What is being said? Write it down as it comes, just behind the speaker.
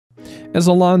As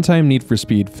a longtime Need for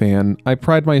Speed fan, I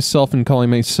pride myself in calling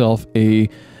myself an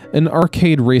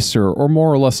arcade racer, or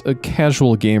more or less a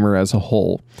casual gamer as a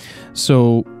whole.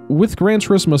 So, with Gran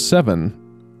Turismo 7,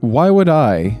 why would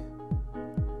I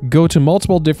go to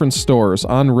multiple different stores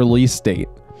on release date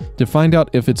to find out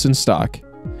if it's in stock?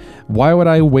 Why would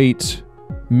I wait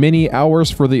many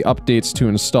hours for the updates to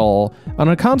install on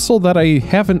a console that I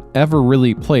haven't ever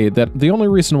really played, that the only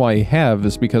reason why I have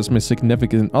is because my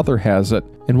significant other has it?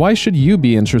 And why should you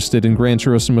be interested in Gran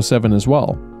Turismo 7 as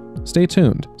well? Stay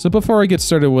tuned. So before I get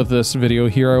started with this video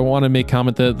here, I want to make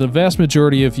comment that the vast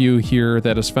majority of you here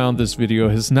that has found this video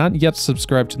has not yet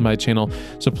subscribed to my channel.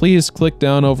 So please click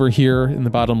down over here in the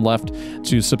bottom left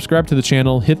to subscribe to the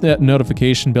channel, hit that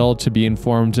notification bell to be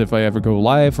informed if I ever go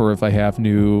live or if I have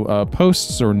new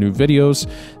posts or new videos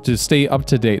to stay up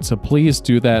to date. So please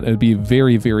do that. It'd be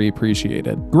very, very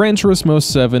appreciated. Gran Turismo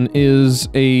 7 is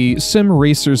a sim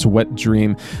racer's wet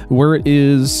dream where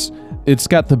it's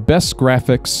got the best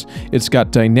graphics, it's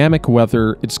got dynamic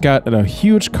weather, it's got a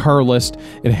huge car list,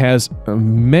 it has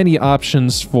many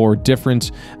options for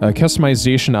different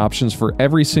customization options for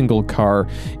every single car.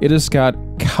 It has got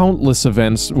countless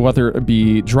events, whether it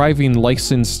be driving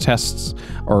license tests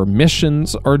or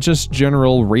missions or just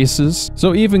general races.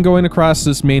 So even going across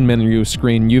this main menu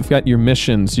screen, you've got your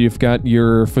missions, you've got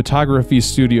your photography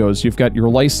studios, you've got your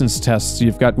license tests,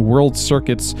 you've got world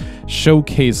circuits,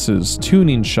 showcases,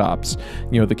 tuning shops,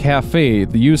 the cafe,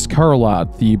 the used car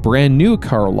lot, the brand new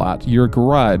car lot, your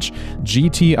garage,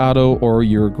 GT Auto, or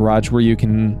your garage where you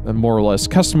can more or less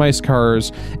customize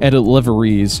cars, edit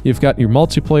liveries. You've got your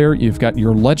multiplayer, you've got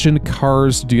your Legend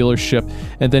Cars dealership,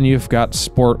 and then you've got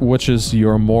Sport, which is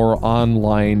your more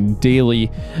online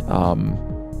daily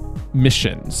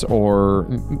missions, or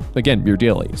again, your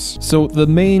dailies. So the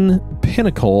main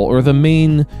pinnacle, or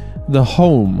the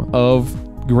home of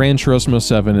Gran Turismo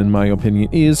 7, in my opinion,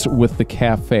 is with the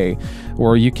cafe,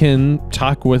 where you can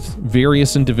talk with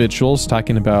various individuals,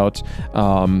 talking about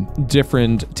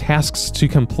different tasks to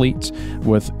complete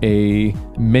with a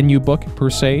menu book, per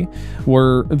se,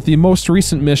 where the most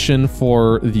recent mission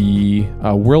for the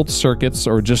world circuits,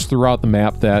 or just throughout the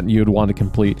map that you'd want to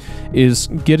complete, is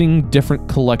getting different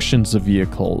collections of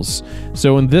vehicles.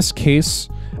 So in this case,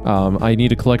 I need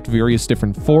to collect various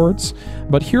different Fords,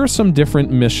 but here are some different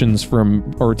missions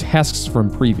or tasks from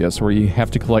previous, where you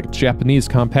have to collect Japanese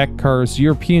compact cars,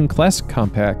 European classic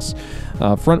compacts,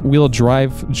 front-wheel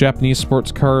drive Japanese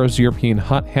sports cars, European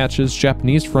hot hatches,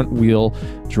 Japanese front-wheel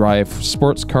drive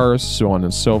sports cars, so on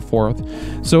and so forth.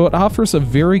 So it offers a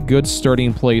very good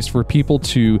starting place for people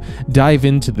to dive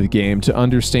into the game, to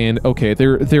understand, okay,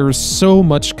 there's so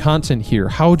much content here.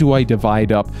 How do I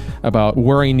divide up about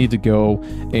where I need to go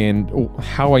and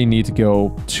how I need to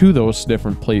go to those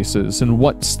different places, and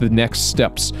what's the next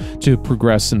steps to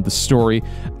progress in the story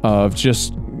of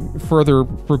just further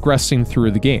progressing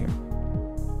through the game.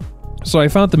 So I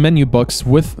found the menu books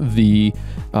with the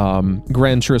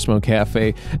Gran Turismo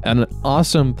Cafe, an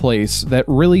awesome place that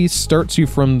really starts you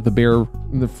from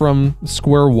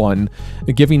square one,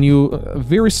 giving you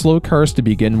very slow cars to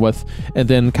begin with, and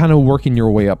then kind of working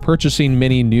your way up, purchasing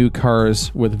many new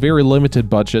cars with very limited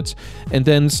budgets, and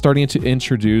then starting to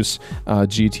introduce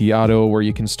GT Auto, where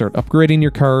you can start upgrading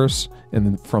your cars, and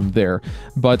then from there.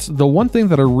 But the one thing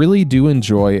that I really do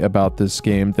enjoy about this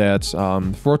game that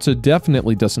Forza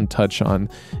definitely doesn't touch on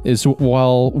is,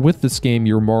 while with this game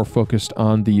you're more focused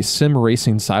on the sim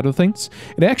racing side of things,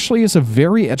 it actually is a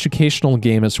very educational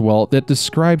game as well, that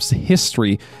describes the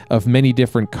history of many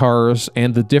different cars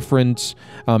and the different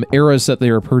eras that they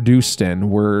are produced in,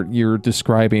 where you're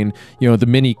describing, the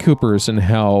Mini Coopers, and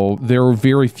how there were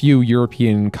very few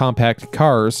European compact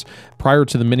cars prior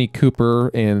to the Mini Cooper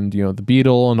and, the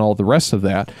Beetle and all the rest of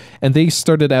that. And they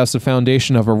started as the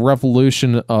foundation of a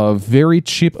revolution of very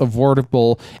cheap,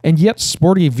 affordable, and yet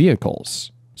sporty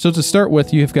vehicles. So to start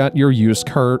with, you've got your used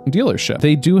car dealership.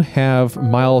 They do have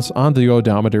miles on the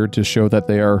odometer to show that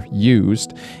they are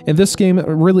used. And this game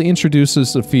really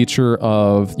introduces the feature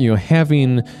of,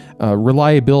 having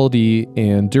reliability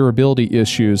and durability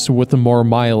issues with the more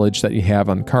mileage that you have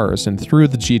on cars. And through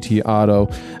the GT Auto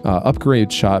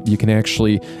upgrade shop, you can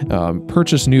actually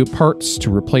purchase new parts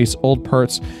to replace old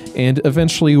parts, and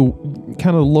eventually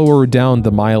kind of lower down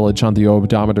the mileage on the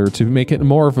odometer to make it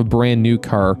more of a brand new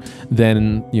car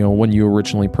than when you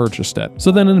originally purchased it. So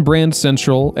then in Brand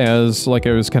Central, as like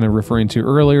I was kind of referring to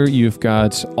earlier, you've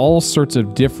got all sorts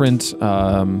of different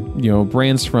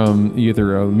brands from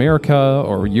either America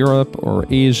or Europe or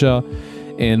Asia.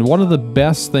 And one of the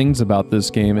best things about this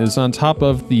game is, on top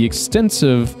of the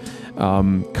extensive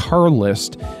car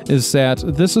list, is that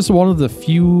this is one of the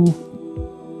few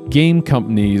game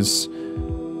companies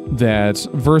that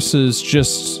versus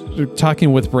just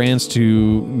talking with brands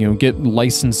to get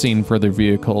licensing for their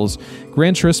vehicles,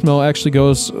 Gran Turismo actually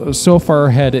goes so far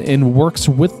ahead and works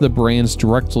with the brands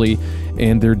directly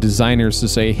and their designers to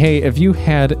say, hey, if you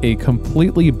had a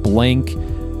completely blank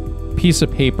piece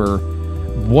of paper,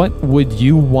 what would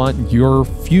you want your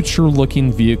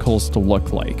future-looking vehicles to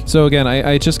look like? So again,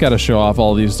 I just got to show off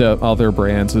all these other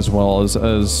brands as well as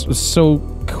so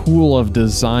cool of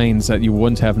designs that you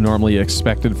wouldn't have normally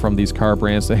expected from these car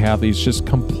brands to have these just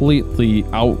completely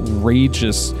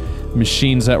outrageous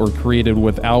machines that were created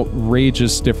with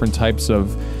outrageous different types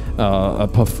of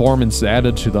performance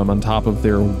added to them on top of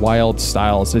their wild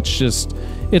styles.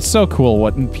 It's so cool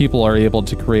what people are able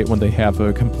to create when they have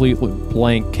a completely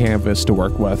blank canvas to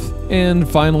work with. And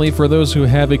finally, for those who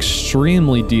have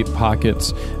extremely deep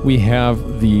pockets, we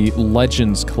have the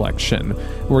Legends collection,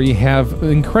 where you have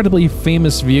incredibly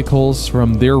famous vehicles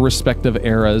from their respective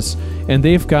eras, and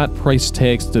they've got price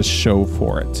tags to show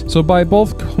for it. So by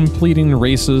both completing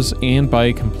races and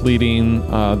by completing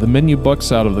the menu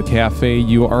books out of the cafe,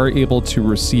 you are able to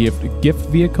receive gift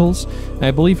vehicles.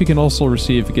 I believe you can also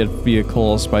receive gift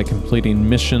vehicles by completing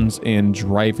missions and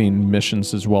driving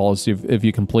missions, as well as if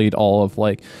you complete all of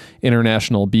like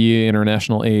International B,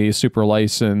 International A, Super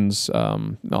License,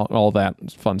 all that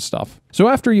fun stuff. So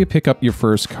after you pick up your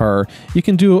first car, you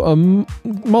can do a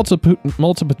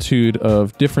multitude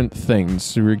of different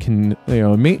things. You can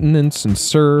maintenance and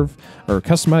serve, or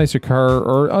customize your car,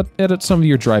 or edit some of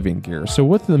your driving gear. So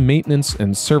with the maintenance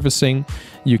and servicing,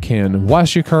 you can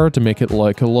wash your car to make it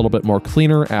look a little bit more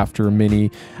cleaner after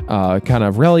many kind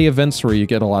of rally events where you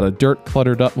get a lot of dirt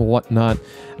cluttered up and whatnot.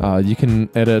 You can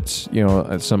edit,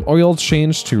 some oil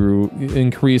change to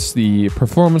increase the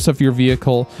performance of your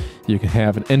vehicle. You can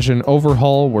have an engine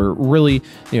overhaul where really,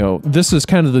 this is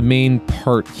kind of the main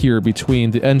part here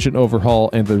between the engine overhaul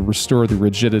and the restore the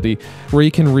rigidity, where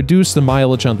you can reduce the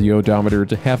mileage on the odometer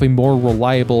to have a more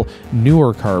reliable,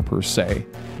 newer car per se.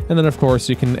 And then, of course,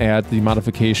 you can add the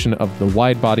modification of the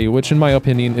wide body, which in my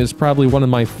opinion is probably one of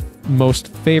my most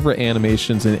favorite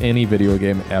animations in any video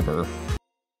game ever.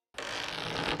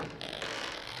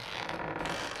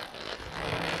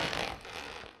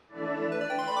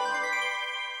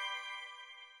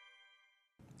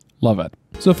 Love it.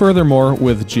 So furthermore,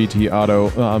 with GT Auto,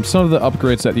 some of the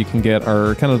upgrades that you can get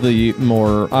are kind of the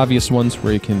more obvious ones,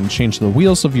 where you can change the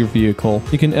wheels of your vehicle.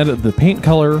 You can edit the paint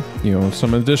color,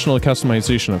 some additional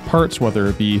customization of parts, whether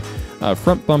it be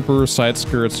front bumpers, side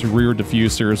skirts, rear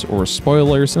diffusers, or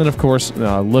spoilers, and of course,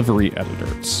 livery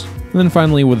editors. And then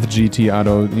finally with GT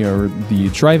Auto, the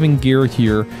driving gear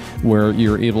here, where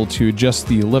you're able to adjust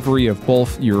the livery of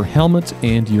both your helmet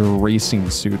and your racing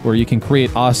suit, where you can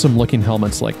create awesome looking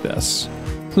helmets like this.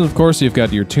 So of course you've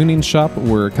got your tuning shop,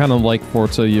 where kind of like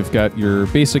Forza, you've got your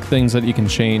basic things that you can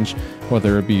change,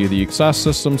 whether it be the exhaust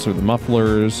systems or the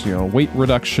mufflers, weight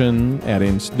reduction,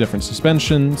 adding different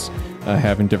suspensions,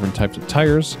 having different types of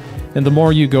tires. And the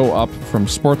more you go up from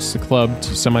sports to club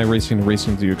to semi-racing,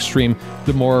 racing to extreme,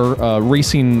 the more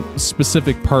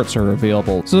racing-specific parts are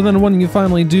available. So then when you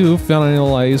finally do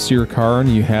finalize your car and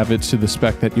you have it to the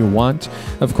spec that you want,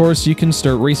 of course you can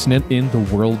start racing it in the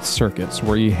world circuits,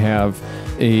 where you have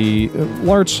a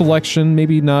large selection,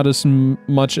 maybe not as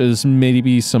much as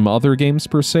maybe some other games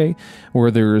per se,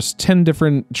 where there's 10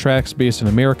 different tracks based in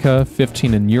America,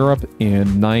 15 in Europe,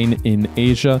 and 9 in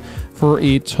Asia, for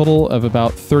a total of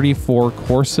about 34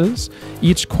 courses.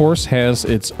 Each course has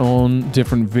its own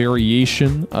different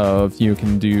variation of, you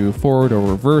can do forward or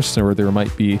reverse, or there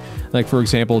might be, like for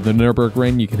example, the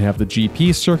Nürburgring, you can have the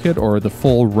GP circuit or the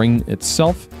full ring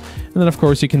itself. And then of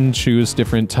course you can choose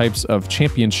different types of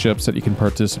championships that you can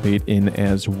participate in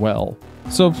as well.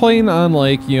 So playing on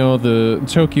the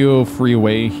Tokyo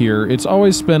Freeway here, it's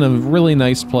always been a really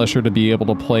nice pleasure to be able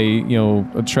to play,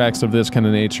 tracks of this kind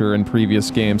of nature in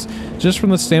previous games, just from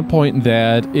the standpoint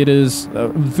that it is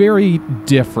very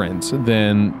different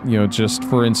than, just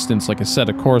for instance, like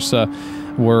Assetto Corsa,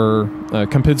 where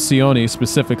Competizione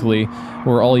specifically,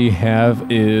 where all you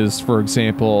have is, for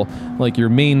example, like your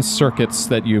main circuits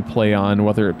that you play on,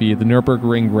 whether it be the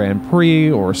Nürburgring Grand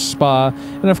Prix or Spa,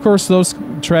 and of course those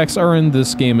tracks are in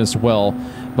this game as well.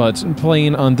 But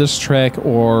playing on this track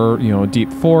or,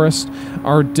 Deep Forest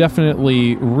are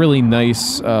definitely really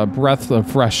nice breath of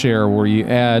fresh air, where you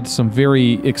add some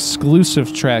very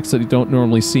exclusive tracks that you don't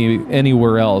normally see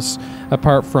anywhere else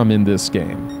apart from in this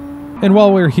game. And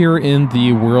while we're here in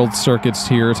the world circuits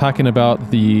here, talking about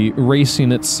the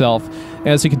racing itself,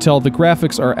 as you can tell, the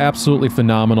graphics are absolutely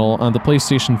phenomenal. On the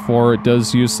PlayStation 4, it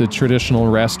does use the traditional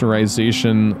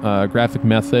rasterization graphic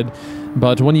method,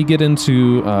 But when you get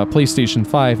into PlayStation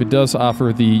 5, it does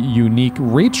offer the unique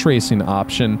ray tracing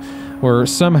option, where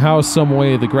somehow, some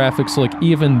way, the graphics look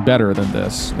even better than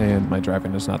this. And my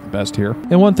driving is not the best here.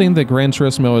 And one thing that Gran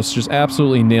Turismo is just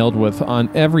absolutely nailed with on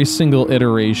every single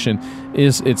iteration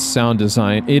is its sound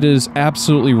design. It is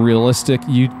absolutely realistic.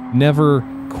 You never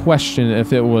question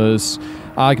if it was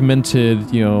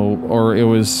augmented, you know, or it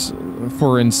was,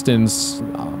 for instance,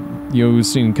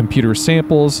 using computer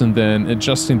samples and then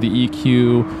adjusting the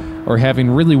EQ, or having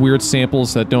really weird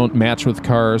samples that don't match with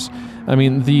cars. I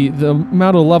mean, the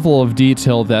amount of level of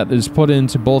detail that is put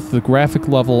into both the graphic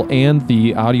level and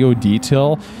the audio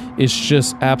detail is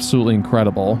just absolutely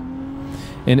incredible.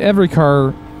 And every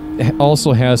car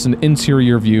also has an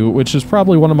interior view, which is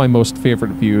probably one of my most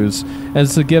favorite views,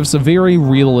 as it gives a very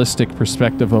realistic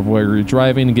perspective of where you're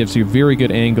driving. It gives you a very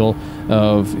good angle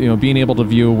of, you know, being able to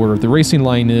view where the racing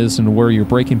line is and where your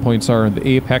braking points are and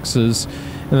the apexes,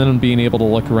 and then being able to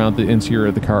look around the interior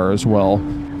of the car as well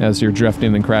as you're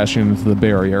drifting and crashing into the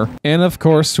barrier. And of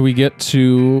course, we get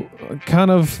to kind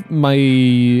of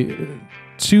my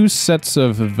two sets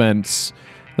of events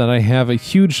that I have a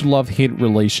huge love-hate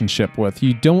relationship with.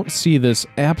 You don't see this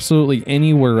absolutely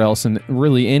anywhere else in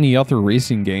really any other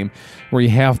racing game, where you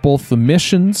have both the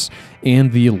missions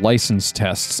and the license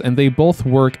tests, and they both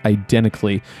work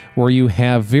identically, where you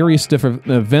have various different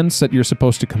events that you're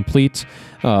supposed to complete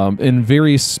in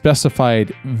very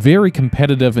specified, very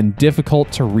competitive and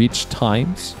difficult to reach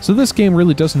times. So this game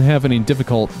really doesn't have any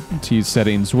difficulty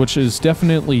settings, which is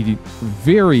definitely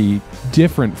very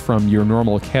different from your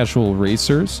normal casual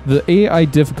racers. The AI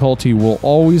difficulty will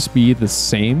always be the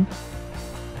same,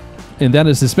 and that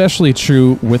is especially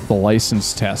true with the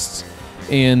license tests.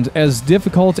 And as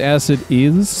difficult as it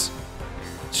is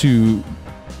to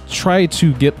try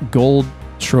to get gold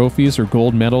trophies or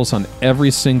gold medals on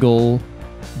every single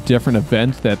different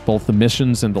event that both the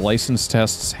missions and the license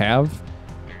tests have,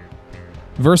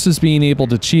 versus being able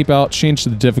to cheap out, change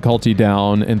the difficulty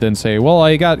down, and then say, well,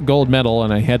 I got gold medal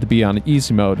and I had to be on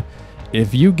easy mode.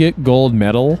 If you get gold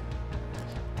medal,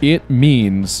 it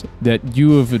means that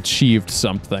you have achieved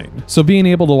something. So being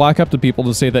able to walk up to people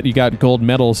to say that you got gold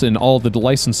medals in all the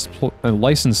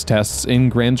license tests in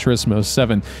Gran Turismo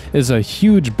 7 is a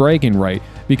huge bragging right,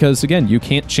 because again, you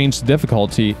can't change the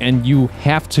difficulty and you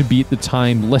have to beat the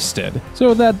time listed. So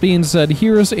with that being said,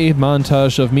 here's a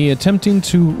montage of me attempting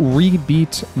to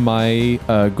re-beat my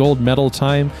gold medal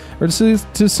time, or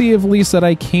to see at least that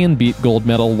I can beat gold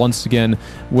medal once again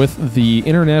with the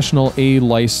International A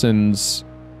license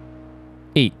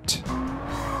 8.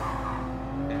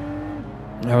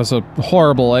 That was a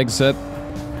horrible exit.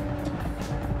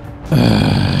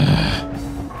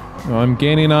 Oh, I'm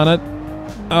gaining on it.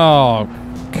 Oh,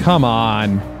 come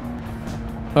on.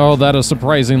 Oh, that is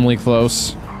surprisingly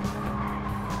close.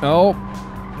 Oh,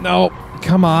 no,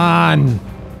 come on.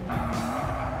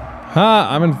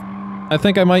 Huh, I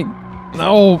think I might,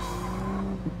 no.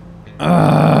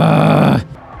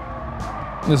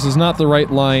 This is not the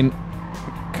right line.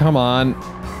 Come on.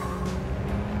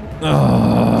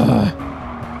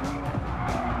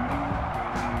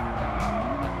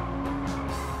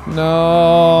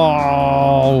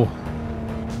 No.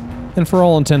 And for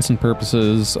all intents and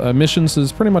purposes, missions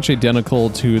is pretty much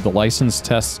identical to the license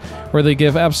tests, where they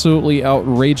give absolutely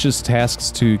outrageous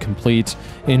tasks to complete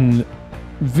in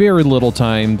very little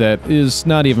time that is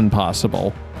not even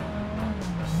possible.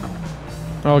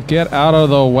 Oh, get out of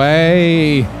the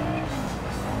way!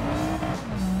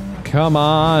 Come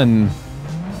on.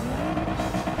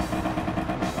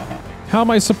 How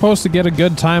am I supposed to get a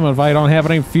good time if I don't have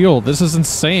any fuel? This is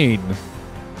insane.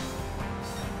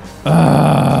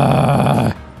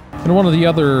 And one of the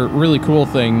other really cool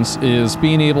things is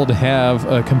being able to have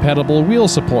a compatible wheel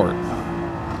support.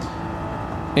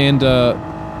 And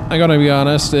I gotta be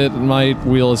honest, my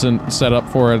wheel isn't set up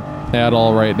for it at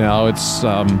all right now. It's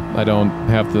I don't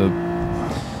have the.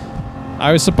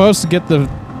 I was supposed to get the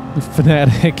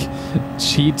Fanatec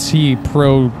GT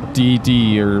Pro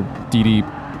DD or DD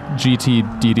GT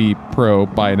DD Pro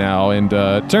by now, and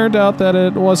turned out that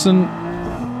it wasn't.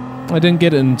 I didn't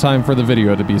get it in time for the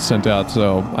video to be sent out,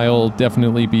 so I'll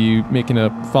definitely be making a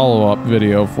follow-up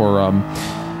video for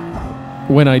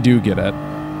when I do get it.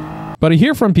 But I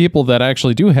hear from people that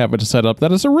actually do have it set up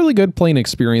that it's a really good playing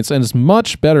experience and is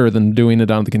much better than doing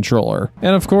it on the controller.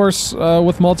 And of course,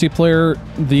 with multiplayer,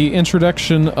 the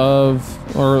introduction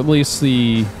of, or at least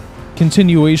the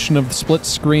continuation of the split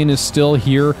screen is still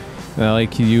here.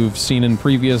 like you've seen in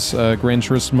previous Gran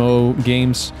Turismo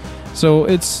games. So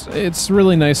it's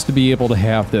really nice to be able to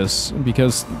have this,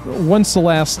 because when's the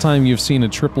last time you've seen a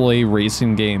AAA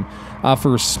racing game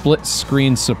offer split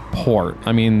screen support?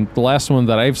 I mean, the last one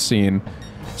that I've seen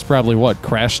is probably what,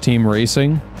 Crash Team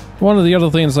Racing? One of the other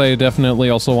things I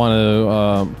definitely also want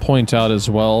to point out as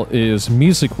well is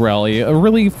Music Rally, a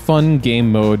really fun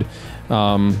game mode,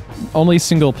 only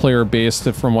single player based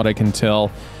from what I can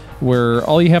tell, where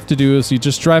all you have to do is you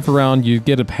just drive around, you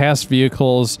get to pass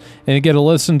vehicles, and you get to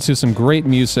listen to some great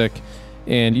music,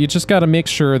 and you just got to make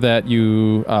sure that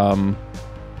you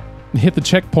hit the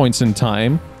checkpoints in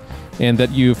time, and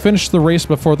that you finish the race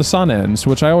before the sun ends,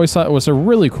 which I always thought was a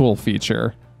really cool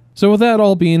feature. So with that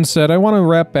all being said, I want to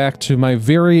wrap back to my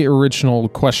very original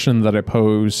question that I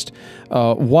posed.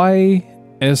 Why,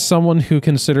 as someone who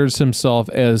considers himself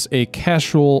as a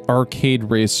casual arcade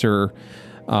racer,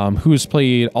 who's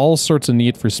played all sorts of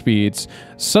Need for Speeds,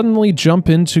 suddenly jump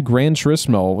into Gran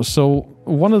Turismo? So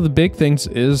one of the big things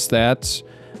is that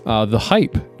the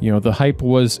hype. You know, the hype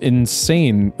was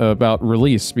insane about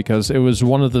release, because it was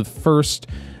one of the first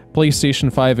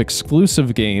PlayStation 5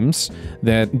 exclusive games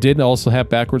that did also have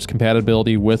backwards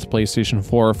compatibility with PlayStation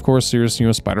 4. Of course, there's, you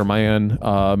know, Spider-Man,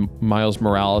 Miles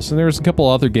Morales, and there's a couple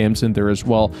other games in there as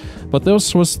well. But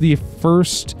this was the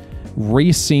first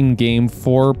racing game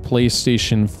for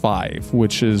PlayStation 5,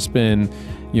 which has been,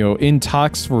 you know, in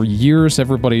talks for years.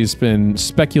 Everybody's been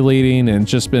speculating and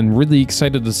just been really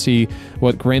excited to see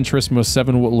what Gran Turismo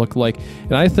 7 would look like.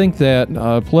 And I think that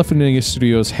Polyphony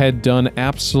Studios had done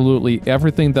absolutely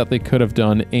everything that they could have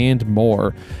done and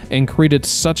more, and created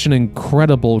such an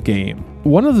incredible game.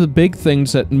 One of the big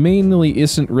things that mainly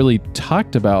isn't really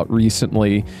talked about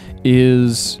recently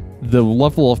is the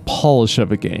level of polish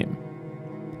of a game.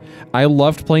 I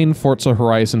loved playing Forza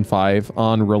Horizon 5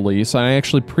 on release. I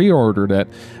actually pre-ordered it,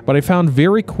 but I found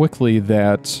very quickly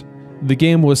that the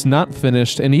game was not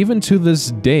finished, and even to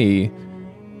this day,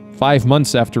 5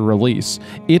 months after release,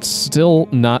 it's still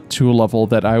not to a level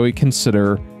that I would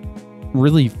consider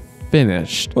really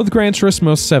finished. With Gran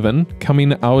Turismo 7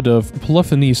 coming out of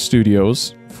Polyphony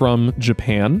Studios from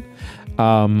Japan,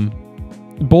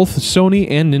 both Sony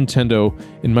and Nintendo,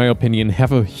 in my opinion,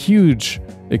 have a huge,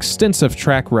 extensive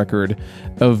track record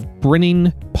of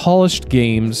bringing polished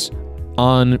games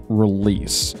on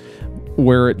release,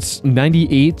 where it's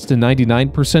 98 to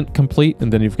 99% complete,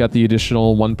 and then you've got the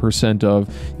additional 1% of,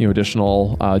 you know,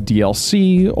 additional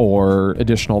DLC or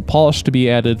additional polish to be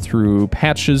added through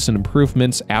patches and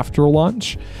improvements after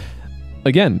launch.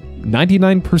 Again,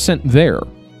 99% there.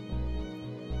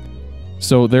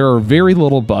 So there are very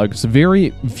little bugs,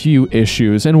 very few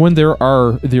issues, and when there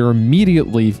are, they're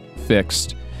immediately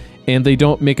fixed, and they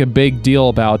don't make a big deal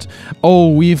about, oh,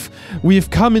 we've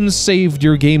come and saved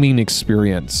your gaming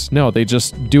experience. No, they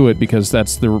just do it because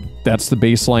that's the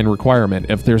baseline requirement.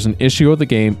 If there's an issue with the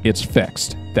game, it's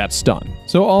fixed. That's done.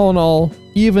 So all in all,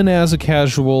 even as a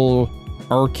casual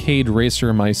arcade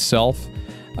racer myself,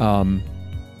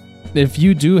 if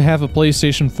you do have a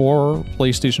PlayStation 4,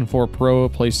 PlayStation 4 Pro,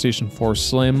 PlayStation 4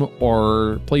 Slim,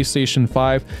 or PlayStation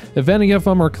 5, if any of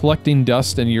them are collecting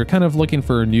dust and you're kind of looking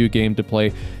for a new game to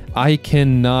play, I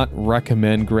cannot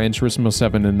recommend Gran Turismo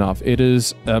 7 enough. It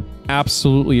is an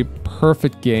absolutely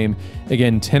perfect game.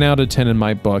 Again, 10 out of 10 in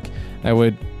my book.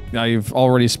 I've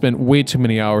already spent way too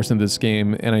many hours in this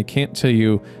game, and I can't tell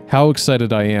you how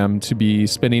excited I am to be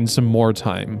spending some more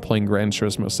time playing Gran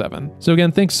Turismo 7. So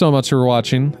again, thanks so much for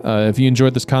watching. If you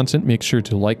enjoyed this content, make sure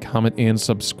to like, comment, and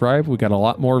subscribe. We got a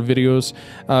lot more videos,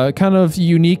 kind of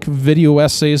unique video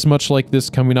essays, much like this,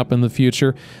 coming up in the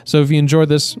future. So if you enjoyed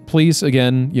this, please,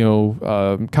 again, you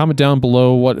know, comment down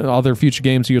below what other future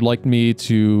games you'd like me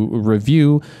to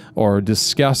review or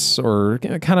discuss, or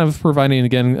kind of providing,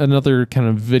 again, another kind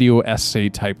of video essay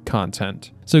type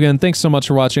content. So again, thanks so much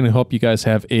for watching. I hope you guys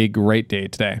have a great day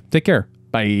today. Take care.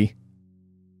 Bye.